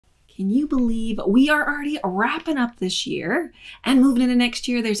Can you believe we are already wrapping up this year and moving into next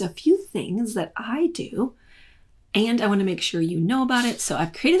year? There's a few things that I do and I want to make sure you know about it. So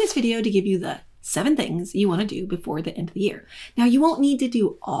I've created this video to give you the 7 things you want to do before the end of the year. Now, you won't need to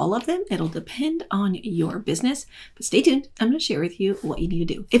do all of them. It'll depend on your business, but stay tuned. I'm going to share with you what you need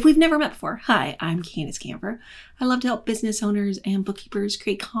to do. If we've never met before, hi, I'm Candus Kampfer. I love to help business owners and bookkeepers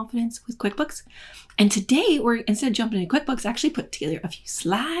create confidence with QuickBooks. And today, instead of jumping into QuickBooks, I actually put together a few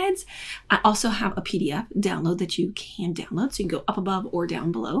slides. I also have a PDF download that you can download. So you can go up above or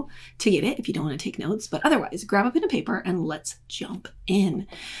down below to get it if you don't want to take notes. But otherwise, grab a pen and paper and let's jump in.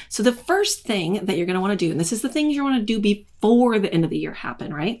 So the first thing that you're going to want to do, and this is the things you want to do before the end of the year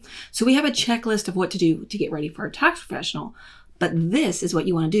happen, right? So we have a checklist of what to do to get ready for a tax professional. But this is what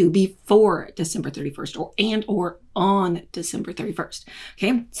you want to do before December 31st or on December 31st.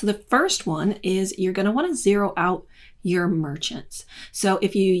 Okay, so the first one is you're going to want to zero out your merchants. So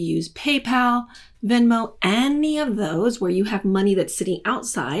if you use PayPal, Venmo, any of those where you have money that's sitting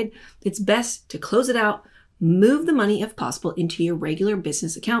outside, it's best to close it out, move the money if possible into your regular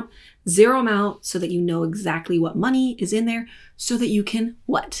business account, zero them out so that you know exactly what money is in there so that you can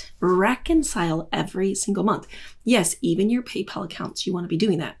what? Reconcile every single month. Yes, even your PayPal accounts, you want to be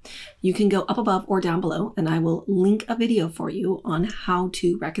doing that. You can go up above or down below and I will link a video for you on how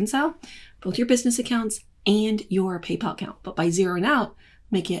to reconcile both your business accounts and your PayPal account. But by zeroing out,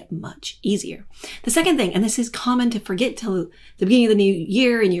 make it much easier. The second thing, and this is common to forget till the beginning of the new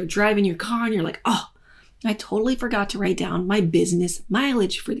year and you're driving your car and you're like, oh, I totally forgot to write down my business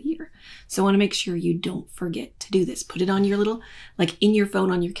mileage for the year. So I want to make sure you don't forget to do this. Put it on your little, like in your phone,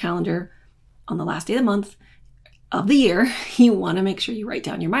 on your calendar, on the last day of the month of the year. You want to make sure you write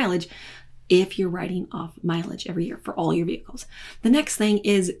down your mileage if you're writing off mileage every year for all your vehicles. The next thing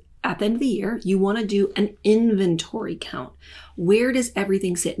is at the end of the year, you want to do an inventory count. Where does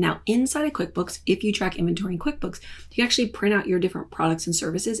everything sit? Now, inside of QuickBooks, if you track inventory in QuickBooks, you actually print out your different products and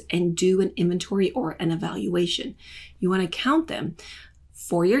services and do an inventory or an evaluation. You want to count them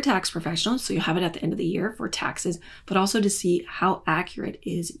for your tax professional, so you have it at the end of the year for taxes, but also to see how accurate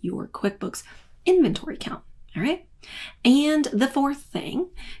is your QuickBooks inventory count. All right. And the fourth thing,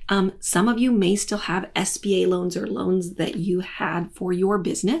 some of you may still have SBA loans or loans that you had for your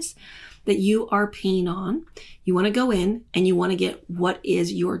business that you are paying on. You want to go in and you want to get what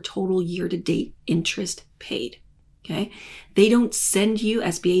is your total year-to-date interest paid. Okay. They don't send you,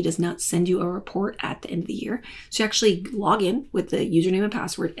 SBA does not send you a report at the end of the year. So you actually log in with the username and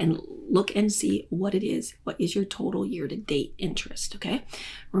password and look and see what it is. What is your total year-to-date interest? Okay.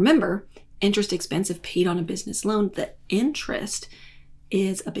 Remember, interest expense, if paid on a business loan, the interest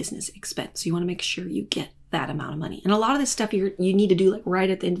is a business expense. So you want to make sure you get that amount of money. And a lot of this stuff you need to do like right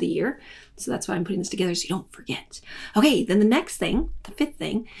at the end of the year. So that's why I'm putting this together so you don't forget. Okay, then the next thing, the fifth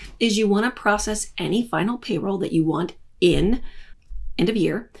thing, is you want to process any final payroll that you want in end of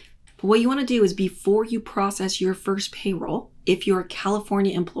year. But what you want to do is before you process your first payroll, if you're a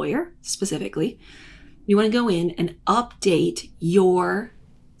California employer specifically, you want to go in and update your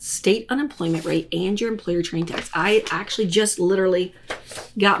state unemployment rate and your employer training tax. I actually just literally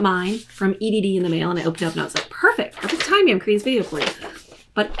got mine from ETT in the mail and I opened it up and I was like, perfect timing, I'm creating this video for you.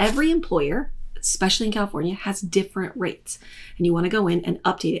 But every employer, especially in California, has different rates. And you want to go in and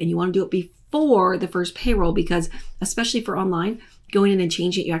update it and you want to do it before the first payroll because especially for online, going in and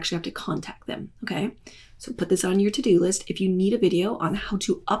changing it, you actually have to contact them, okay? So put this on your to-do list. If you need a video on how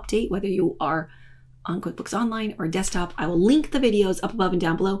to update, whether you are on QuickBooks Online or desktop, I will link the videos up above and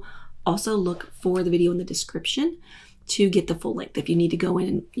down below. Also look for the video in the description to get the full length if you need to go in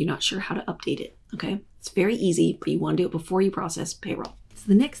and you're not sure how to update it, okay? It's very easy, but you want to do it before you process payroll. So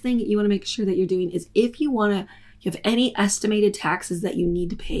the next thing you want to make sure that you're doing is if you have any estimated taxes that you need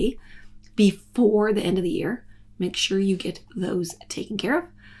to pay before the end of the year, make sure you get those taken care of.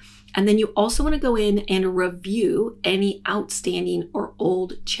 And then you also want to go in and review any outstanding or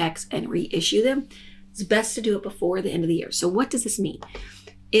old checks and reissue them. It's best to do it before the end of the year. So what does this mean?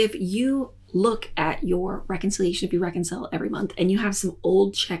 If you look at your reconciliation, if you reconcile every month and you have some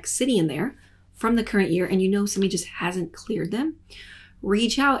old checks sitting in there from the current year and you know somebody just hasn't cleared them,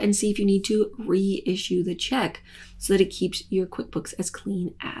 reach out and see if you need to reissue the check so that it keeps your QuickBooks as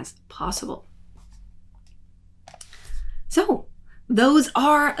clean as possible. So those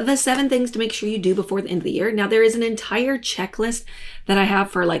are the 7 things to make sure you do before the end of the year. Now, there is an entire checklist that I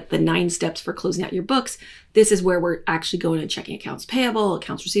have for like the 9 steps for closing out your books. This is where we're actually going and checking accounts payable,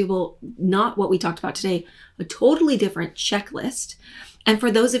 accounts receivable, not what we talked about today, a totally different checklist. And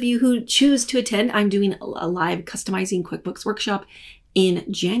for those of you who choose to attend, I'm doing a live Customizing QuickBooks Workshop in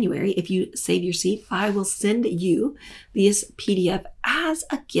January, if you save your seat, I will send you this PDF as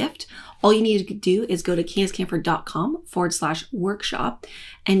a gift. All you need to do is go to canduskampfer.com/workshop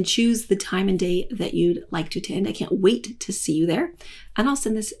and choose the time and day that you'd like to attend. I can't wait to see you there. And I'll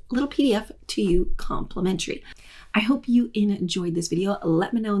send this little PDF to you complimentary. I hope you enjoyed this video.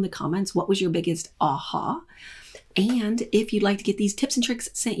 Let me know in the comments, what was your biggest aha? And if you'd like to get these tips and tricks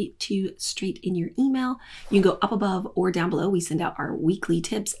sent to you straight in your email, you can go up above or down below. We send out our weekly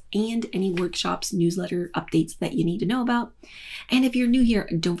tips and any workshops, newsletter updates that you need to know about. And if you're new here,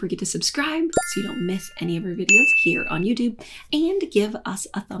 don't forget to subscribe so you don't miss any of our videos here on YouTube, and give us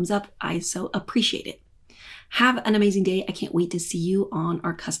a thumbs up. I so appreciate it. Have an amazing day. I can't wait to see you on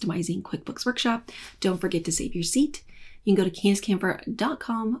our Customizing QuickBooks Workshop. Don't forget to save your seat. You can go to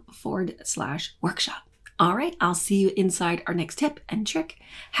canduskampfer.com/workshop. All right, I'll see you inside our next tip and trick.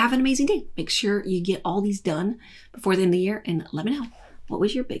 Have an amazing day. Make sure you get all these done before the end of the year, and let me know, what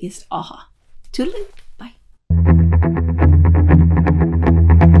was your biggest aha? Toodaloo.